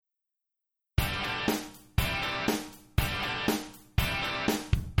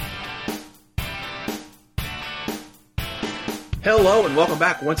Hello and welcome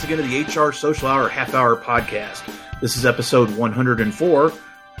back once again to the HR Social Hour Half Hour Podcast. This is episode 104.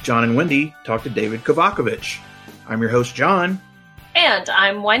 John and Wendy talk to David Kovacovich. I'm your host, John. And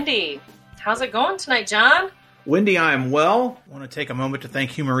I'm Wendy. How's it going tonight, John? Wendy, I am well. I want to take a moment to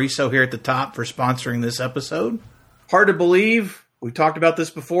thank Humoriso here at the top for sponsoring this episode. Hard to believe. We've talked about this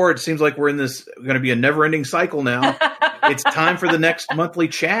before. It seems like we're in this going to be a never-ending cycle now. It's time for the next monthly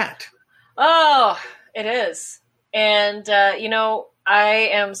chat. Oh, it is. And, I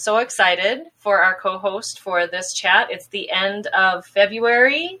am so excited for our co-host for this chat. It's the end of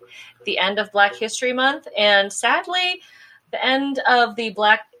February, the end of Black History Month, and sadly, the end of the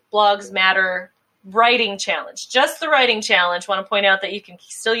Black Blogs Matter writing challenge. Just the writing challenge. Want to point out that you can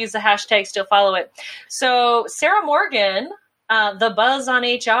still use the hashtag, still follow it. So Sarah Morgan, the Buzz on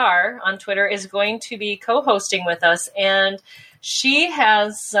HR on Twitter, is going to be co-hosting with us, and she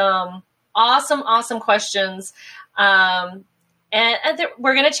has some awesome questions. And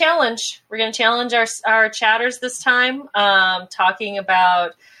we're going to challenge. We're going to challenge our chatters this time, talking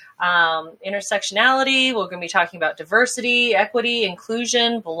about intersectionality. We're going to be talking about diversity, equity,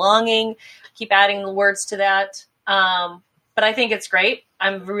 inclusion, belonging. Keep adding the words to that. But I think it's great.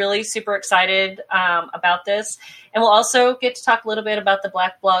 I'm really super excited about this. And we'll also get to talk a little bit about the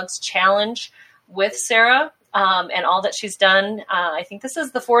Black Blogs Challenge with Sarah and all that she's done. I think this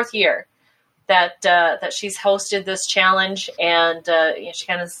is the fourth year that she's hosted this challenge, and she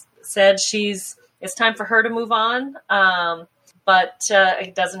kind of said it's time for her to move on, but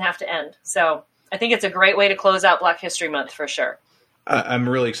it doesn't have to end. So I think it's a great way to close out Black History Month for sure. I'm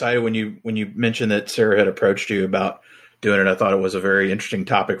really excited when you mentioned that Sarah had approached you about doing it. I thought it was a very interesting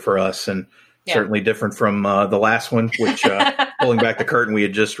topic for us, and certainly different from the last one, which pulling back the curtain we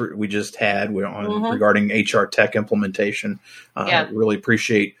just had regarding HR tech implementation. Really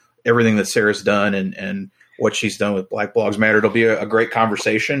appreciate everything that Sarah's done and what she's done with Black Blogs Matter. It'll be a great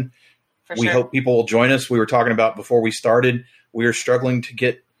conversation. We hope people will join us. We were talking about before we started, we were struggling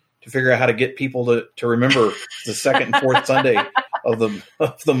to figure out how to get people to remember the second and fourth Sunday of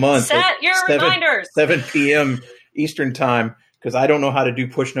the month. Set your reminders. 7 p.m. Eastern time, because I don't know how to do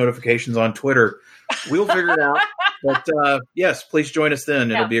push notifications on Twitter. We'll figure it out. But yes, please join us then.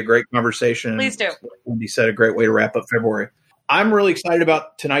 It'll be a great conversation. Please do. Wendy said a great way to wrap up February. I'm really excited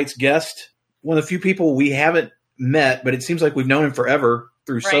about tonight's guest. One of the few people we haven't met, but it seems like we've known him forever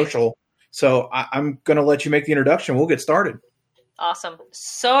through social. So I'm going to let you make the introduction. We'll get started. Awesome.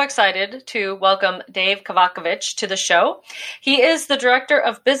 So excited to welcome Dave Kovacovich to the show. He is the Director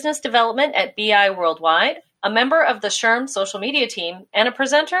of Business Development at BI Worldwide, a member of the SHRM social media team, and a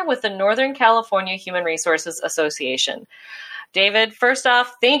presenter with the Northern California Human Resources Association. David, first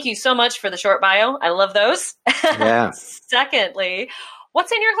off, thank you so much for the short bio. I love those. Yeah. Secondly,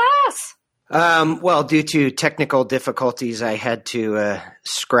 what's in your glass? Well, due to technical difficulties, I had to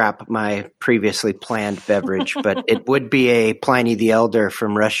scrap my previously planned beverage, but it would be a Pliny the Elder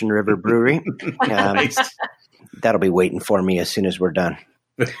from Russian River Brewery. Nice. That'll be waiting for me as soon as we're done.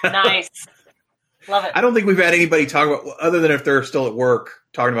 Nice. Love it. I don't think we've had anybody talk about, other than if they're still at work,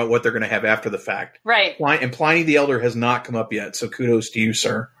 talking about what they're going to have after the fact. Right. And Pliny the Elder has not come up yet, so kudos to you,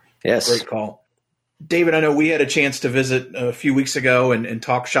 sir. Yes. Great call. David, I know we had a chance to visit a few weeks ago and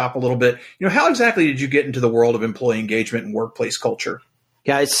talk shop a little bit. How exactly did you get into the world of employee engagement and workplace culture?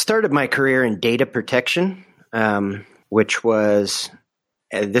 Yeah, I started my career in data protection, which was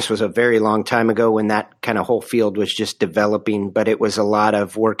this was a very long time ago when that kind of whole field was just developing, but it was a lot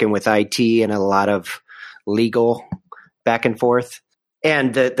of working with IT and a lot of legal back and forth.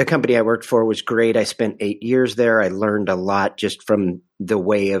 And the company I worked for was great. I spent 8 years there. I learned a lot just from the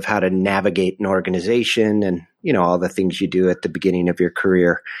way of how to navigate an organization and, all the things you do at the beginning of your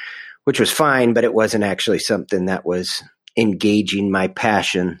career, which was fine, but it wasn't actually something that was engaging my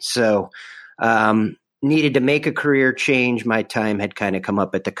passion. So, needed to make a career change. My time had kind of come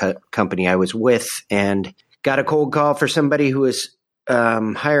up at the company I was with, and got a cold call for somebody who was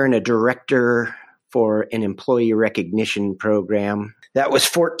hiring a director for an employee recognition program. That was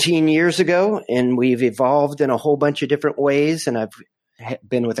 14 years ago, and we've evolved in a whole bunch of different ways, and I've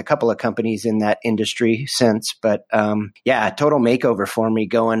been with a couple of companies in that industry since. But total makeover for me,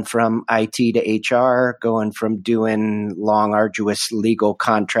 going from IT to HR, going from doing long, arduous legal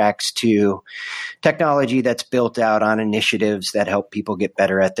contracts to technology that's built out on initiatives that help people get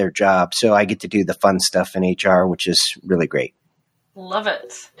better at their job. So I get to do the fun stuff in HR, which is really great. Love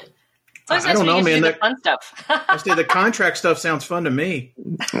it. I don't know, man. The fun stuff. I say the contract stuff sounds fun to me.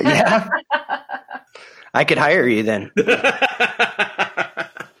 Yeah. I could hire you then.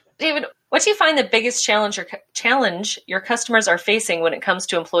 David, what do you find the biggest challenge your customers are facing when it comes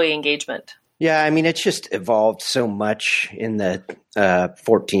to employee engagement? Yeah, I mean, it's just evolved so much in the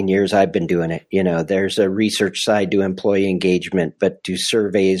 14 years I've been doing it. There's a research side to employee engagement, but do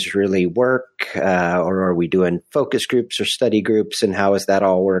surveys really work? Or are we doing focus groups or study groups? And how does that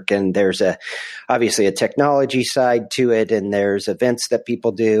all work? And there's obviously a technology side to it, and there's events that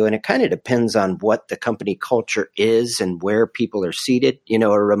people do. And it kind of depends on what the company culture is and where people are seated. A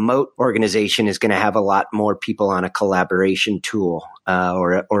remote organization is going to have a lot more people on a collaboration tool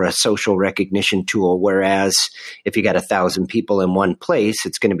or a social recognition tool. Whereas if you got 1,000 people in one place,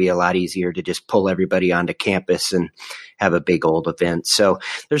 it's going to be a lot easier to just pull everybody onto campus and have a big old event. So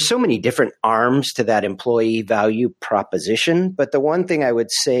there's so many different arms to that employee value proposition. But the one thing I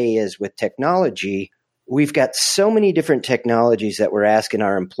would say is with technology, we've got so many different technologies that we're asking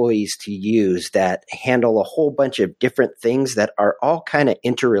our employees to use that handle a whole bunch of different things that are all kind of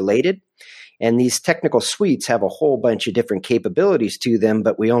interrelated. And these technical suites have a whole bunch of different capabilities to them,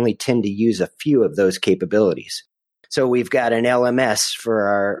 but we only tend to use a few of those capabilities. So we've got an LMS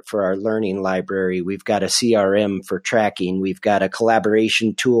for our learning library. We've got a CRM for tracking. We've got a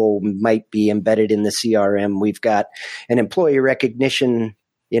collaboration tool might be embedded in the CRM. We've got an employee recognition,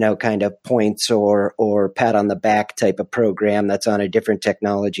 kind of points or pat on the back type of program that's on a different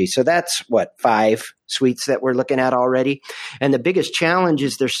technology. So that's 5 suites that we're looking at already. And the biggest challenge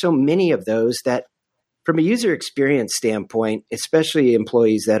is there's so many of those that from a user experience standpoint, especially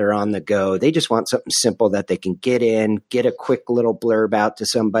employees that are on the go, they just want something simple that they can get in, get a quick little blurb out to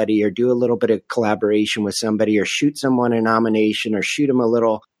somebody or do a little bit of collaboration with somebody or shoot someone a nomination or shoot them a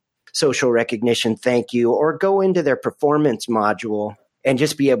little social recognition thank you, or go into their performance module and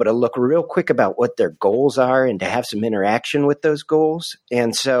just be able to look real quick about what their goals are and to have some interaction with those goals.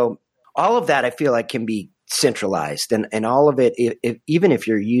 And so all of that I feel like can be centralized, and all of it, even if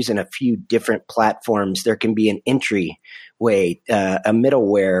you're using a few different platforms, there can be an entry way, a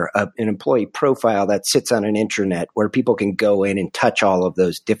middleware, an employee profile that sits on an intranet where people can go in and touch all of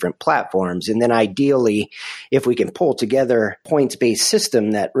those different platforms. And then ideally, if we can pull together a points-based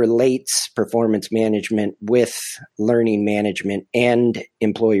system that relates performance management with learning management and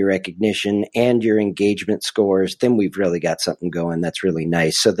employee recognition and your engagement scores, then we've really got something going that's really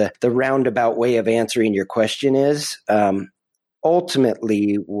nice. So the roundabout way of answering your question is,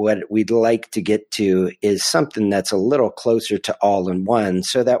 ultimately, what we'd like to get to is something that's a little closer to all-in-one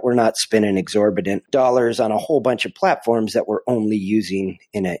so that we're not spending exorbitant dollars on a whole bunch of platforms that we're only using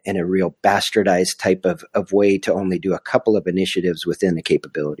in a real bastardized type of way to only do a couple of initiatives within the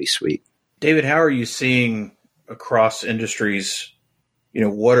capability suite. David, how are you seeing across industries,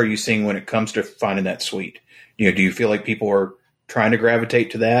 what are you seeing when it comes to finding that suite? Do you feel like people are trying to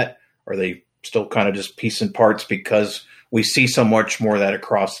gravitate to that? Are they still kind of just piece and parts because we see so much more of that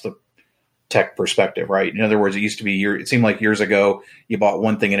across the tech perspective, right? In other words, it seemed like years ago you bought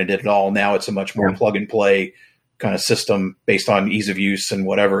one thing and it did it all. Now it's a much more plug and play kind of system based on ease of use and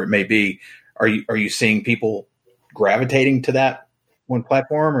whatever it may be. Are you seeing people gravitating to that one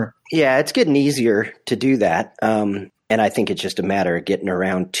platform? Or? Yeah, it's getting easier to do that. And I think it's just a matter of getting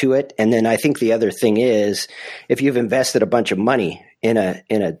around to it. And then I think the other thing is, if you've invested a bunch of money in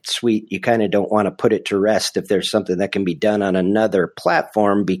a suite, you kind of don't want to put it to rest if there's something that can be done on another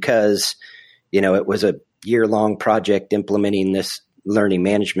platform because, it was a year-long project implementing this learning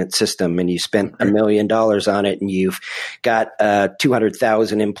management system and you spent $1 million on it and you've got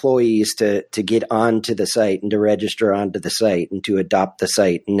 200,000 employees to get onto the site and to register onto the site and to adopt the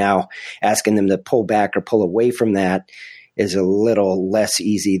site. And now asking them to pull back or pull away from that is a little less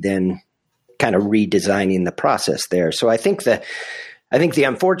easy than kind of redesigning the process there. So I think the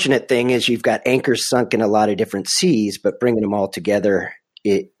unfortunate thing is you've got anchors sunk in a lot of different seas, but bringing them all together,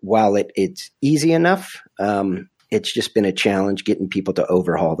 while it's easy enough, it's just been a challenge getting people to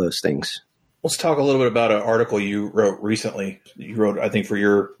overhaul those things. Let's talk a little bit about an article you wrote recently. You wrote, I think, for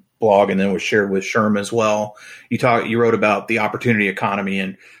your blog and then was shared with Sherm as well. You wrote about the opportunity economy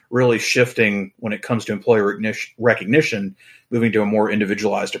and really shifting when it comes to employee recognition, moving to a more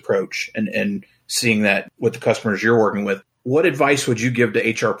individualized approach and seeing that with the customers you're working with. What advice would you give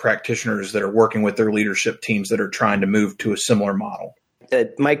to HR practitioners that are working with their leadership teams that are trying to move to a similar model?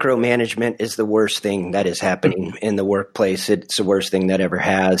 Micromanagement is the worst thing that is happening in the workplace. It's the worst thing that ever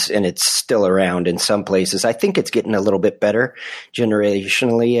has, and it's still around in some places. I think it's getting a little bit better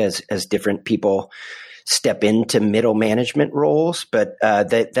generationally as different people step into middle management roles, but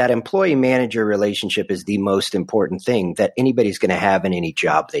that employee manager relationship is the most important thing that anybody's going to have in any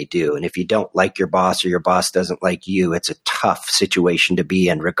job they do. And if you don't like your boss or your boss doesn't like you, it's a tough situation to be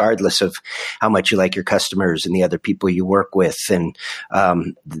in, regardless of how much you like your customers and the other people you work with and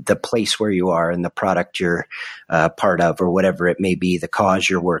the place where you are and the product you're part of, or whatever it may be, the cause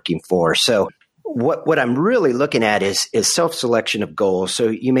you're working for. So what I'm really looking at is self-selection of goals. So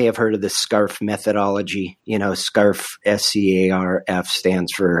you may have heard of the SCARF methodology. SCARF, SCARF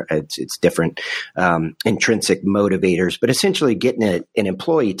stands for, it's different, intrinsic motivators, but essentially getting an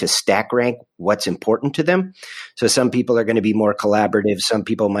employee to stack rank what's important to them. So some people are going to be more collaborative. Some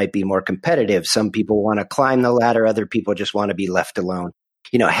people might be more competitive. Some people want to climb the ladder. Other people just want to be left alone.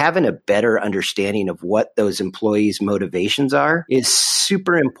 Having a better understanding of what those employees' motivations are is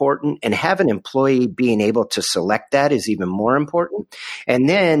super important. And having an employee being able to select that is even more important. And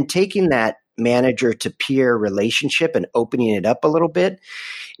then taking that manager to peer relationship and opening it up a little bit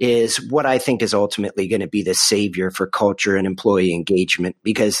is what I think is ultimately going to be the savior for culture and employee engagement,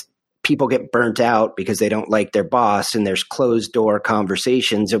 because people get burnt out because they don't like their boss and there's closed door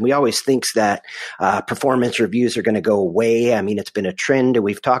conversations. And we always think that performance reviews are going to go away. I mean, it's been a trend and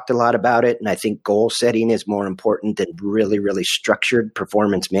we've talked a lot about it. And I think goal setting is more important than really, really structured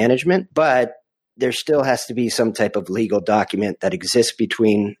performance management. But there still has to be some type of legal document that exists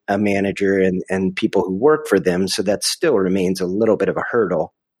between a manager and people who work for them. So that still remains a little bit of a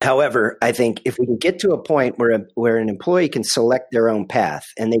hurdle. However, I think if we can get to a point where an employee can select their own path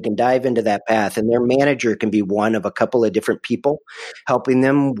and they can dive into that path and their manager can be one of a couple of different people helping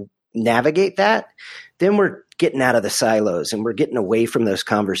them navigate that, then we're getting out of the silos and we're getting away from those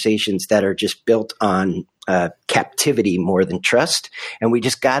conversations that are just built on captivity more than trust. And we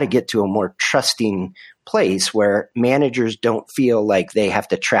just got to get to a more trusting place where managers don't feel like they have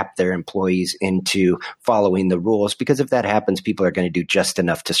to trap their employees into following the rules, because if that happens, people are going to do just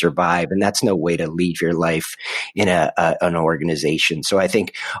enough to survive. And that's no way to lead your life in an organization. So I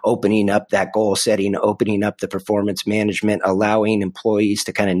think opening up that goal setting, opening up the performance management, allowing employees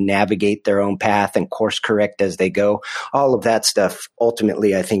to kind of navigate their own path and course correct as they go, all of that stuff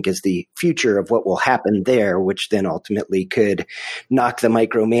ultimately I think is the future of what will happen there, which then ultimately could knock the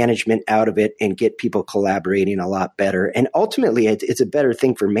micromanagement out of it and get people collaborating a lot better. And ultimately, it's a better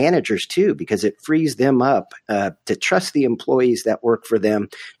thing for managers too, because it frees them up to trust the employees that work for them,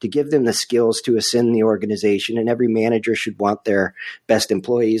 to give them the skills to ascend the organization. And every manager should want their best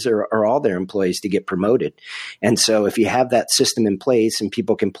employees or all their employees to get promoted. And so if you have that system in place and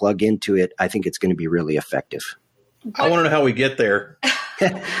people can plug into it, I think it's going to be really effective. I want to know how we get there.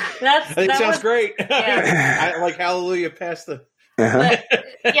 It sounds great. Yeah. I like hallelujah past the.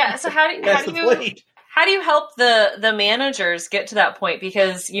 Yeah. So how do you help the managers get to that point?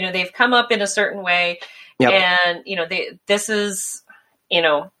 Because, they've come up in a certain way. Yep. And, this is,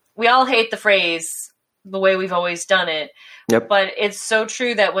 we all hate the phrase, the way we've always done it. Yep. But it's so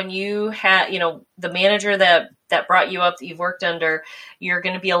true that when you had, the manager that brought you up, that you've worked under, you're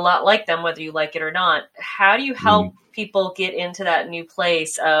going to be a lot like them, whether you like it or not. How do you help people get into that new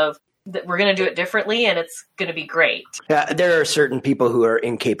place of that we're going to do it differently and it's going to be great? There are certain people who are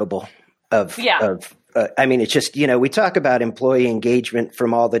incapable of it's just, we talk about employee engagement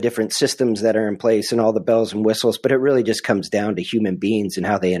from all the different systems that are in place and all the bells and whistles, but it really just comes down to human beings and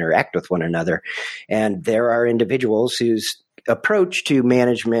how they interact with one another. And there are individuals whose approach to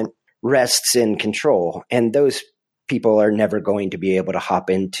management rests in control, and those people are never going to be able to hop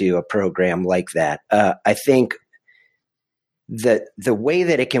into a program like that. I think that the way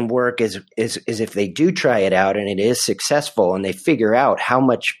that it can work is if they do try it out and it is successful and they figure out how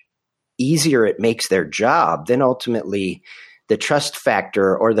much easier it makes their job, then ultimately the trust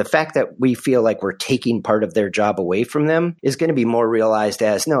factor, or the fact that we feel like we're taking part of their job away from them, is going to be more realized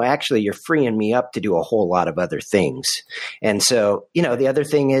as, no, actually you're freeing me up to do a whole lot of other things. And so, the other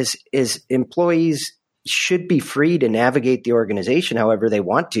thing is employees should be free to navigate the organization however they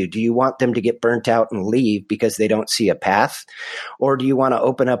want to. Do you want them to get burnt out and leave because they don't see a path? Or do you want to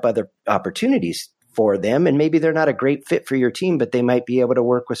open up other opportunities for them? And maybe they're not a great fit for your team, but they might be able to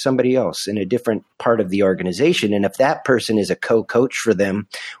work with somebody else in a different part of the organization. And if that person is a co-coach for them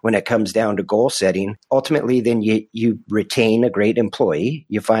when it comes down to goal setting, ultimately then you retain a great employee,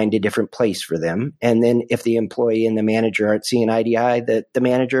 you find a different place for them. And then if the employee and the manager aren't seeing eye to eye, the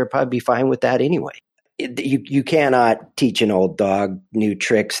manager will probably be fine with that anyway. You cannot teach an old dog new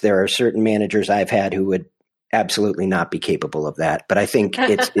tricks. There are certain managers I've had who would absolutely not be capable of that. But I think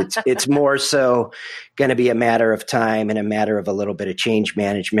it's more so going to be a matter of time and a matter of a little bit of change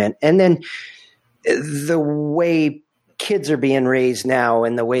management. And then the way kids are being raised now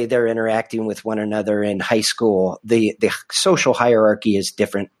and the way they're interacting with one another in high school, the social hierarchy is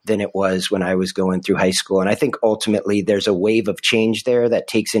different than it was when I was going through high school. And I think ultimately there's a wave of change there that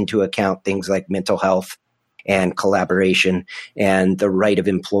takes into account things like mental health and collaboration and the right of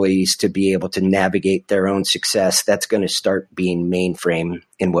employees to be able to navigate their own success. That's going to start being mainframe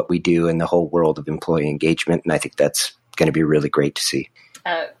in what we do in the whole world of employee engagement. And I think that's going to be really great to see.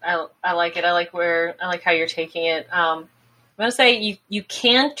 I like it. I like how you're taking it. I'm going to say you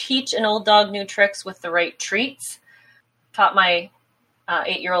can teach an old dog new tricks with the right treats. Taught my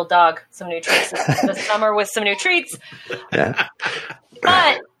 8-year-old dog some new tricks this summer with some new treats. Yeah.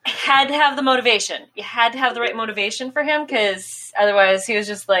 But had to have the motivation. You had to have the right motivation for him, because otherwise he was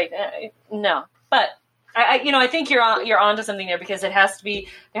just like, no. But I think you're onto something there, because there has to be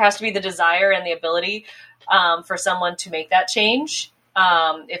the desire and the ability for someone to make that change.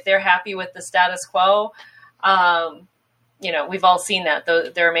 If they're happy with the status quo, we've all seen that.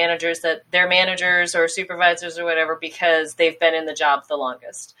 There are managers that they're managers or supervisors or whatever because they've been in the job the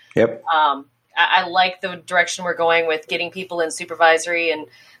longest. Yep. I like the direction we're going with getting people in supervisory and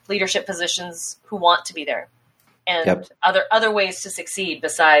leadership positions who want to be there, and Yep. other ways to succeed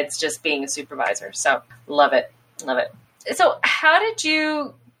besides just being a supervisor. So love it. So how did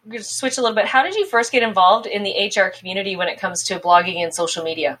you switch a little bit? How did you first get involved in the HR community when it comes to blogging and social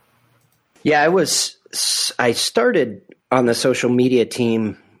media? Yeah, I started on the social media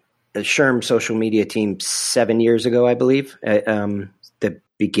team, the SHRM social media team 7 years ago, I believe, at the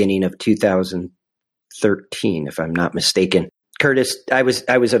beginning of 2013, if I'm not mistaken. Curtis, I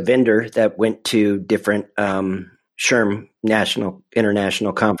was a vendor that went to different SHRM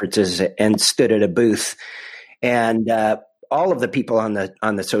international conferences and stood at a booth, and all of the people on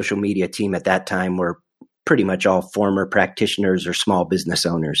the social media team at that time were pretty much all former practitioners or small business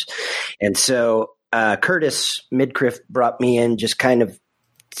owners. And so Curtis Midcliff brought me in just kind of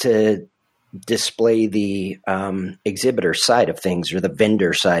to display the exhibitor side of things, or the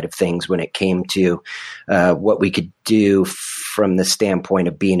vendor side of things, when it came to what we could do from the standpoint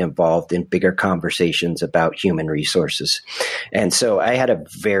of being involved in bigger conversations about human resources. And so I had a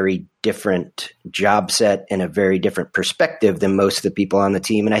very different job set and a very different perspective than most of the people on the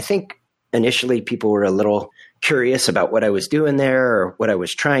team. And I think initially people were a little curious about what I was doing there, or what I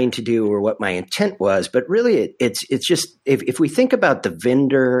was trying to do, or what my intent was. But really, it's just, if we think about the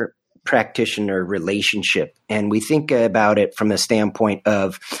vendor practitioner relationship, and we think about it from the standpoint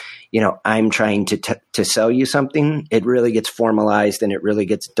of, I'm trying to sell you something, it really gets formalized and it really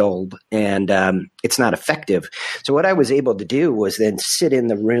gets dulled, and it's not effective. So what I was able to do was then sit in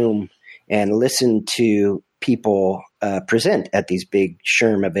the room and listen to people present at these big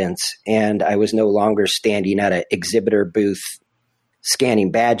SHRM events. And I was no longer standing at an exhibitor booth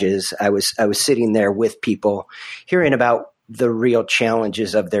scanning badges. I was sitting there with people, hearing about the real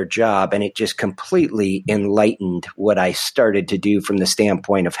challenges of their job. And it just completely enlightened what I started to do from the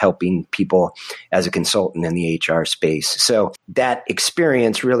standpoint of helping people as a consultant in the HR space. So that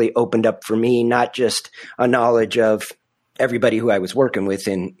experience really opened up for me, not just a knowledge of everybody who I was working with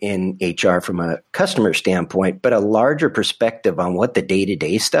in HR from a customer standpoint, but a larger perspective on what the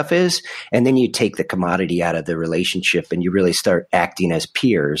day-to-day stuff is. And then you take the commodity out of the relationship and you really start acting as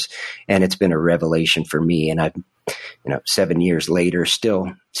peers. And it's been a revelation for me. And I've 7 years later,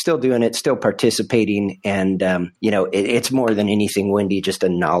 still doing it, still participating. And, it's more than anything, Wendy, just a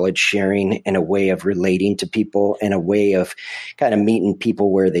knowledge sharing and a way of relating to people and a way of kind of meeting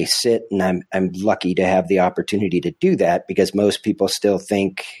people where they sit. And I'm lucky to have the opportunity to do that, because most people still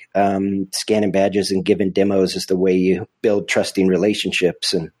think scanning badges and giving demos is the way you build trusting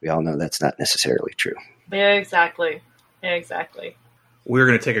relationships. And we all know that's not necessarily true. Yeah, exactly. We're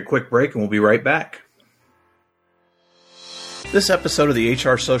going to take a quick break and we'll be right back. This episode of the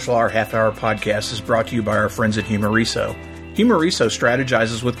HR Social Hour Half Hour Podcast is brought to you by our friends at Humoriso. Humoriso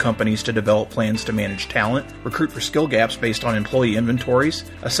strategizes with companies to develop plans to manage talent, recruit for skill gaps based on employee inventories,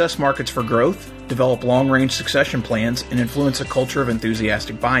 assess markets for growth, develop long-range succession plans, and influence a culture of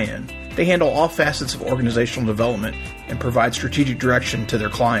enthusiastic buy-in. They handle all facets of organizational development and provide strategic direction to their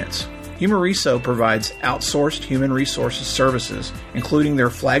clients. Humoriso provides outsourced human resources services, including their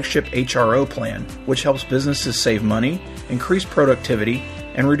flagship HRO plan, which helps businesses save money, increase productivity,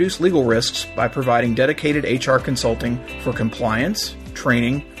 and reduce legal risks by providing dedicated HR consulting for compliance,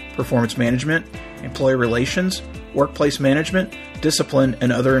 training, performance management, employee relations, workplace management, discipline,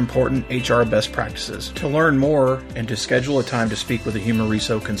 and other important HR best practices. To learn more and to schedule a time to speak with a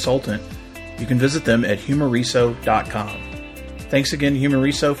Humoriso consultant, you can visit them at humoriso.com. Thanks again to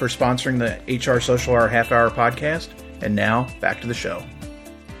Humoriso for sponsoring the HR Social Hour Half Hour Podcast. And now, back to the show.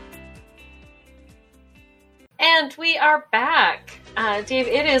 And we are back. Dave,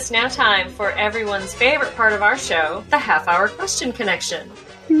 it is now time for everyone's favorite part of our show, the half-hour question connection.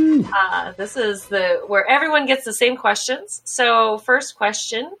 This is where everyone gets the same questions. So first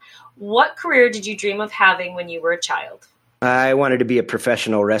question, what career did you dream of having when you were a child? I wanted to be a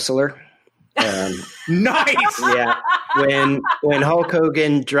professional wrestler. Nice. Yeah. When Hulk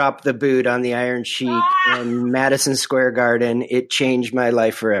Hogan dropped the boot on the Iron Sheik in Madison Square Garden, it changed my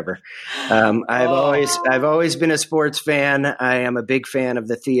life forever. I've always been a sports fan. I am a big fan of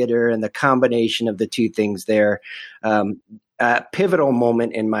the theater, and the combination of the two things there. A pivotal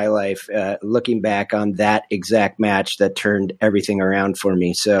moment in my life, looking back on that exact match that turned everything around for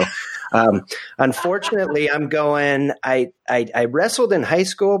me. So, unfortunately, I wrestled in high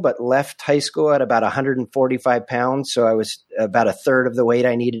school, but left high school at about 145 pounds. So I was about a third of the weight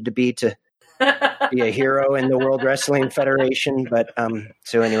I needed to be a hero in the World Wrestling Federation. But,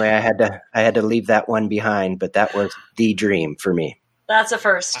 so anyway, I had to leave that one behind, but that was the dream for me. That's a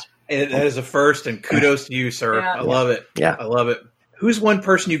first. It is a first, and kudos to you, sir. Yeah. I love it. Yeah, I love it. Who's one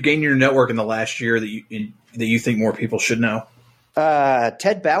person you've gained in your network in the last year that you think more people should know?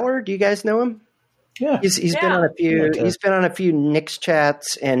 Ted Bauer. Do you guys know him? Yeah, he's been on a few. He's been on a few Knicks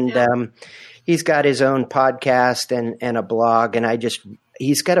chats, and he's got his own podcast and a blog. And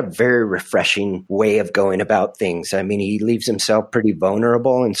he's got a very refreshing way of going about things. I mean, he leaves himself pretty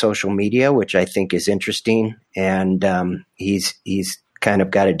vulnerable in social media, which I think is interesting. And he's kind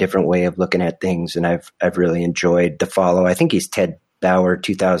of got a different way of looking at things, and I've really enjoyed the follow. I think he's Ted Bauer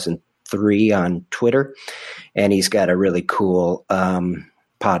 2003 on Twitter, and he's got a really cool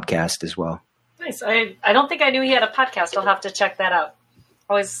podcast as well. Nice. I don't think I knew he had a podcast. I'll have to check that out.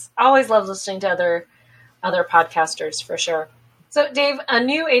 Always love listening to other podcasters for sure. So, Dave, a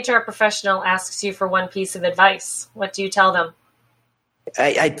new HR professional asks you for one piece of advice. What do you tell them?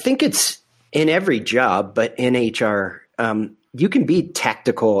 I think it's in every job, but in HR, you can be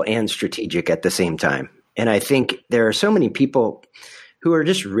tactical and strategic at the same time. And I think there are so many people who are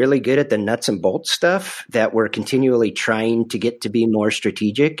just really good at the nuts and bolts stuff that we're continually trying to get to be more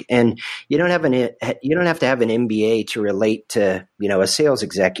strategic. And you don't have to have an MBA to relate to, a sales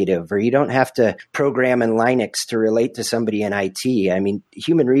executive, or you don't have to program in Linux to relate to somebody in IT. I mean,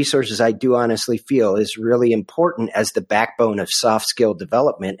 human resources, I do honestly feel, is really important as the backbone of soft skill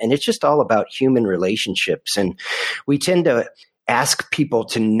development. And it's just all about human relationships. And we tend to ask people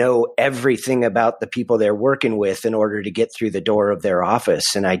to know everything about the people they're working with in order to get through the door of their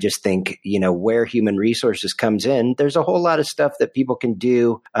office. And I just think, where human resources comes in, there's a whole lot of stuff that people can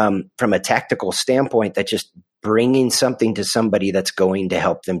do from a tactical standpoint, that just bringing something to somebody that's going to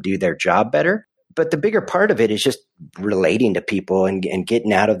help them do their job better. But the bigger part of it is just relating to people and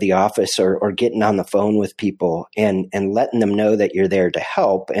getting out of the office or getting on the phone with people and letting them know that you're there to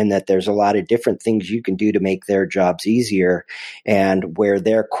help, and that there's a lot of different things you can do to make their jobs easier, and where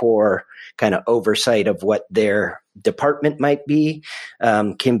their core kind of oversight of what their department might be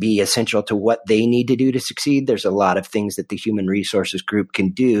can be essential to what they need to do to succeed. There's a lot of things that the human resources group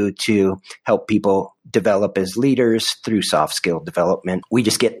can do to help people develop as leaders through soft skill development. We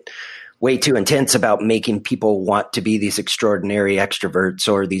just get way too intense about making people want to be these extraordinary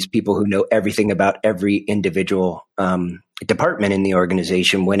extroverts, or these people who know everything about every individual department in the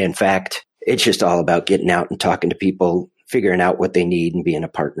organization, when in fact, it's just all about getting out and talking to people, figuring out what they need, and being a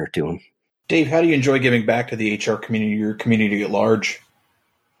partner to them. Dave, how do you enjoy giving back to the HR community, your community at large?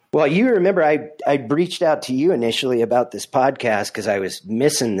 Well, you remember I reached out to you initially about this podcast because I was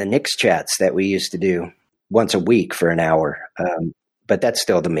missing the Knicks chats that we used to do once a week for an hour. But that's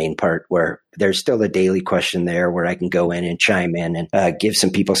still the main part, where there's still a daily question there where I can go in and chime in and give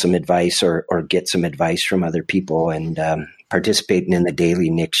some people some advice or get some advice from other people. And participating in the daily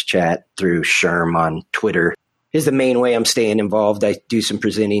Knicks chat through Sherm on Twitter is the main way I'm staying involved. I do some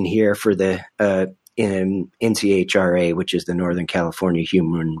presenting here for the NCHRA, which is the Northern California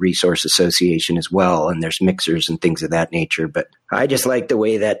Human Resource Association as well. And there's mixers and things of that nature. But I just like the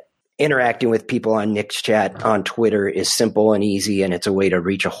way that interacting with people on Knicks chat on Twitter is simple and easy, and it's a way to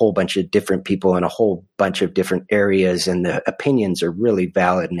reach a whole bunch of different people in a whole bunch of different areas, and the opinions are really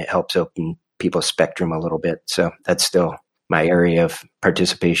valid, and it helps open people's spectrum a little bit. So that's still my area of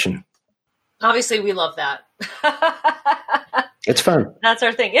participation. Obviously, we love that. It's fun. That's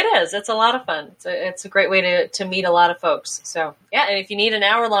our thing. It is. It's a lot of fun. It's a great way to meet a lot of folks. So, yeah, and if you need an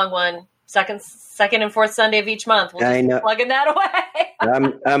hour-long one, second and fourth Sunday of each month, we'll just plug in that away.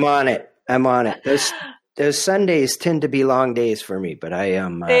 I'm on it. Those Sundays tend to be long days for me, but I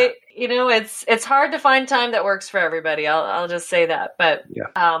am. It's hard to find time that works for everybody. I'll just say that, but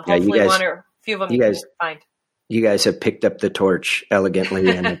hopefully one or a few of them you can find. You guys have picked up the torch elegantly,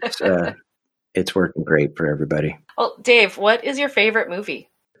 and it's working great for everybody. Well, Dave, what is your favorite movie?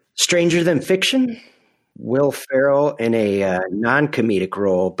 Stranger Than Fiction. Will Ferrell in a non-comedic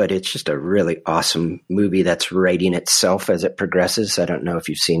role, but it's just a really awesome movie that's writing itself as it progresses. I don't know if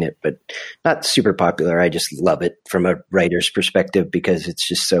you've seen it, but not super popular. I just love it from a writer's perspective because it's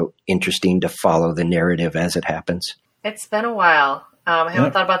just so interesting to follow the narrative as it happens. It's been a while. I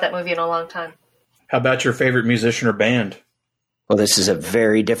haven't thought about that movie in a long time. How about your favorite musician or band? Well, this is a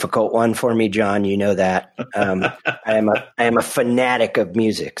very difficult one for me, John. You know that. I am a fanatic of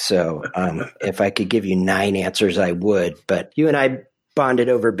music. So if I could give you 9 answers, I would. But you and I bonded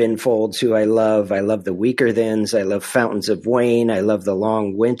over Ben Folds, who I love. I love the Weaker Thans. I love Fountains of Wayne. I love the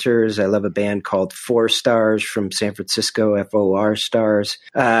Long Winters. I love a band called 4 Stars from San Francisco, FOR Stars.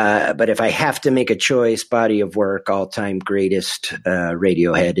 But if I have to make a choice, body of work, all-time greatest,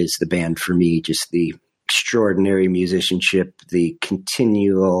 Radiohead is the band for me. Just the extraordinary musicianship, the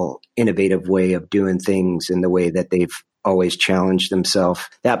continual innovative way of doing things in the way that they've always challenged themselves.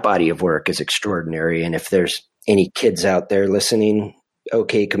 That body of work is extraordinary. And if there's any kids out there listening,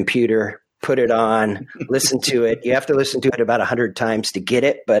 okay, computer, put it on, listen to it. You have to listen to it about 100 times to get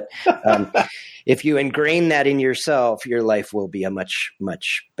it. But if you ingrain that in yourself, your life will be a much,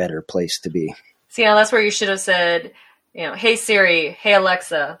 much better place to be. See, now that's where you should have said, hey Siri, hey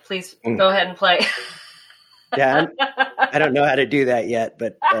Alexa, please go ahead and play. Yeah, I don't know how to do that yet,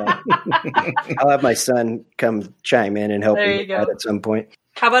 but I'll have my son come chime in and help me with that at some point.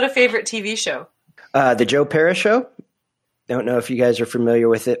 How about a favorite TV show? The Joe Pera Show. Don't know if you guys are familiar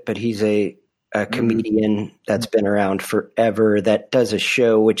with it, but he's a comedian that's been around forever that does a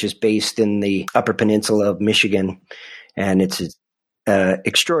show which is based in the Upper Peninsula of Michigan. And it's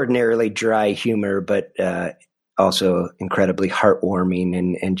extraordinarily dry humor, but also incredibly heartwarming,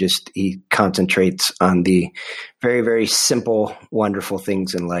 and just he concentrates on the very, very simple, wonderful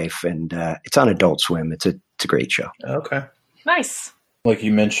things in life. And it's on Adult Swim. It's a great show. Okay. Nice. Like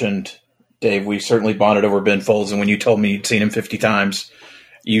you mentioned, Dave, we certainly bonded over Ben Folds, and when you told me you'd seen him 50 times,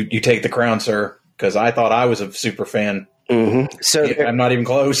 you take the crown, sir, because I thought I was a super fan. Mm-hmm. So I'm not even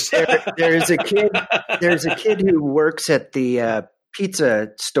close. There's a kid who works at the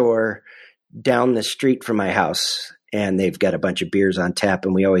pizza store down the street from my house, and they've got a bunch of beers on tap,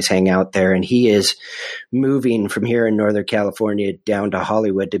 and we always hang out there. And he is moving from here in Northern California down to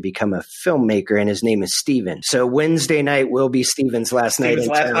Hollywood to become a filmmaker, and his name is Steven. So Wednesday night will be Steven's last night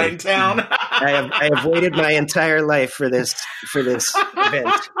in town. I have waited my entire life for this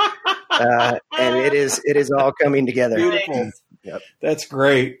event, and it is all coming together. Beautiful. Yep. That's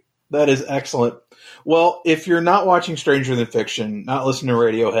great. That is excellent. Well, if you're not watching Stranger Than Fiction, not listening to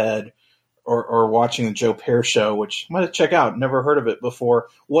Radiohead, or watching the Joe Pera Show, which I'm going to check out. Never heard of it before.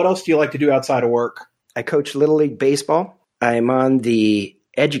 What else do you like to do outside of work? I coach Little League Baseball. I'm on the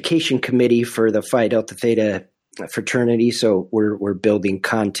education committee for the Phi Delta Theta fraternity. So we're building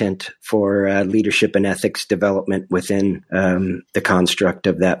content for leadership and ethics development within the construct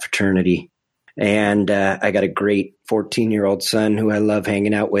of that fraternity. And I got a great 14-year-old son who I love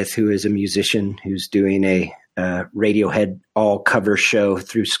hanging out with, who is a musician, who's doing a Radiohead all cover show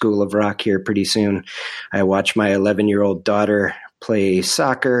through School of Rock here pretty soon. I watch my 11-year-old daughter play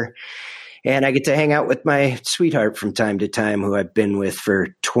soccer, and I get to hang out with my sweetheart from time to time, who I've been with for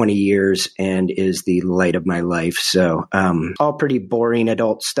 20 years and is the light of my life. So all pretty boring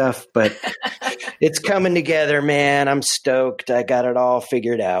adult stuff, but it's coming together, man. I'm stoked. I got it all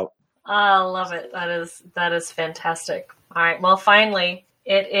figured out. I love it. That is fantastic. All right. Well, finally,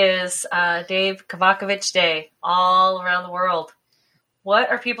 it is Dave Kovacovich Day all around the world. What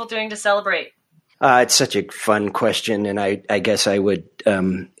are people doing to celebrate? It's such a fun question, and I guess I would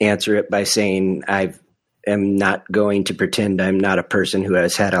answer it by saying I am not going to pretend I'm not a person who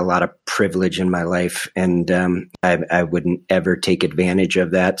has had a lot of privilege in my life, and I wouldn't ever take advantage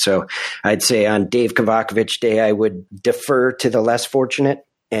of that. So I'd say on Dave Kovacovich Day, I would defer to the less fortunate.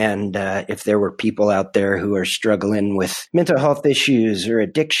 And if there were people out there who are struggling with mental health issues or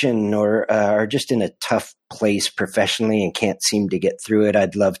addiction, or are just in a tough place professionally and can't seem to get through it,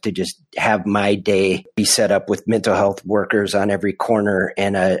 I'd love to just have my day be set up with mental health workers on every corner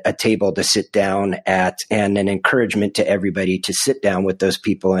and a table to sit down at, and an encouragement to everybody to sit down with those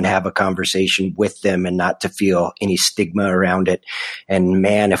people and have a conversation with them and not to feel any stigma around it. And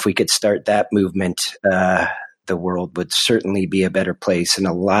man, if we could start that movement, the world would certainly be a better place. And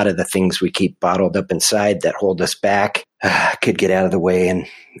a lot of the things we keep bottled up inside that hold us back could get out of the way. And,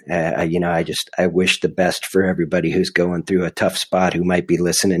 I wish the best for everybody who's going through a tough spot, who might be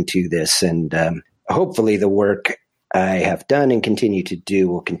listening to this. And hopefully the work I have done and continue to do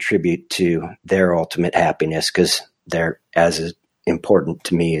will contribute to their ultimate happiness, because they're as important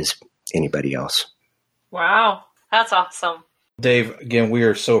to me as anybody else. Wow. That's awesome. Dave, again, we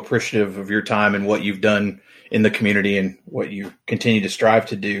are so appreciative of your time and what you've done in the community and what you continue to strive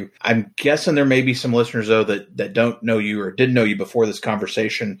to do. I'm guessing there may be some listeners, though, that don't know you or didn't know you before this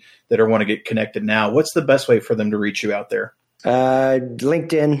conversation that are want to get connected now. What's the best way for them to reach you out there?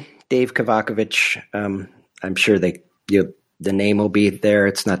 LinkedIn, Dave Kovacovich. I'm sure the name will be there.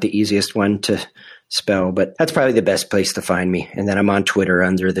 It's not the easiest one to spell, but that's probably the best place to find me. And then I'm on Twitter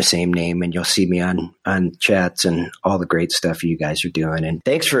under the same name, and you'll see me on chats and all the great stuff you guys are doing. And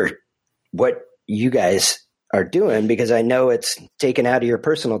thanks for what you guys are doing, because I know it's taken out of your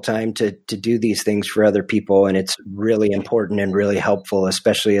personal time to do these things for other people. And it's really important and really helpful,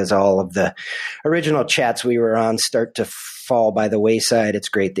 especially as all of the original chats we were on start to fall by the wayside. It's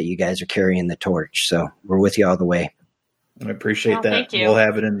great that you guys are carrying the torch. So we're with you all the way. I appreciate that. Thank you. We'll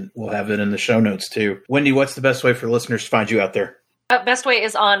have it in the show notes too. Wendy, what's the best way for listeners to find you out there? Best way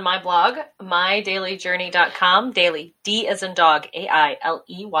is on my blog, mydailyjourney.com. Daily, D as in dog,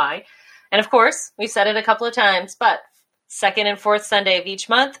 AILEY. And of course, we've said it a couple of times, but second and fourth Sunday of each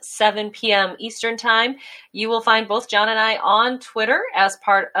month, 7 p.m. Eastern Time, you will find both John and I on Twitter as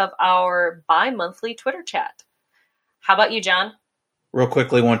part of our bi-monthly Twitter chat. How about you, John? Real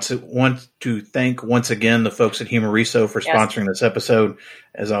quickly, want to thank once again the folks at Humoriso for sponsoring this episode.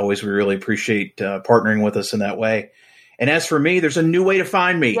 As always, we really appreciate partnering with us in that way. And as for me, there's a new way to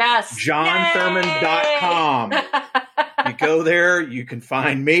find me. Yes. JohnThurman.com. You go there, you can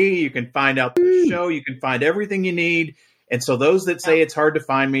find me, you can find out the show, you can find everything you need. And so those that say it's hard to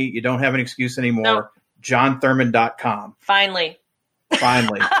find me, you don't have an excuse anymore. Nope. JohnThurman.com. Finally.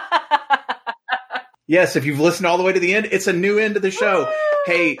 Yes, if you've listened all the way to the end, it's a new end of the show.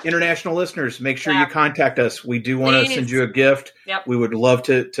 Hey, international listeners, make sure you contact us. We do want to send you a gift. Yep. We would love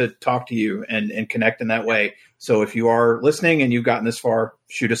to talk to you and connect in that way. So if you are listening and you've gotten this far,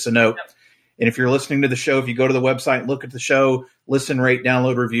 shoot us a note. Yep. And if you're listening to the show, if you go to the website and look at the show, listen, rate,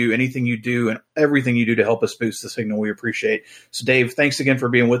 download, review, anything you do and everything you do to help us boost the signal, we appreciate. So, Dave, thanks again for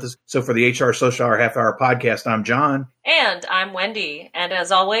being with us. So for the HR Social Hour Half Hour Podcast, I'm John. And I'm Wendy. And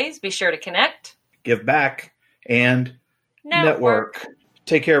as always, be sure to connect, give back, and network.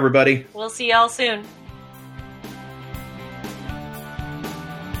 Take care, everybody. We'll see y'all soon.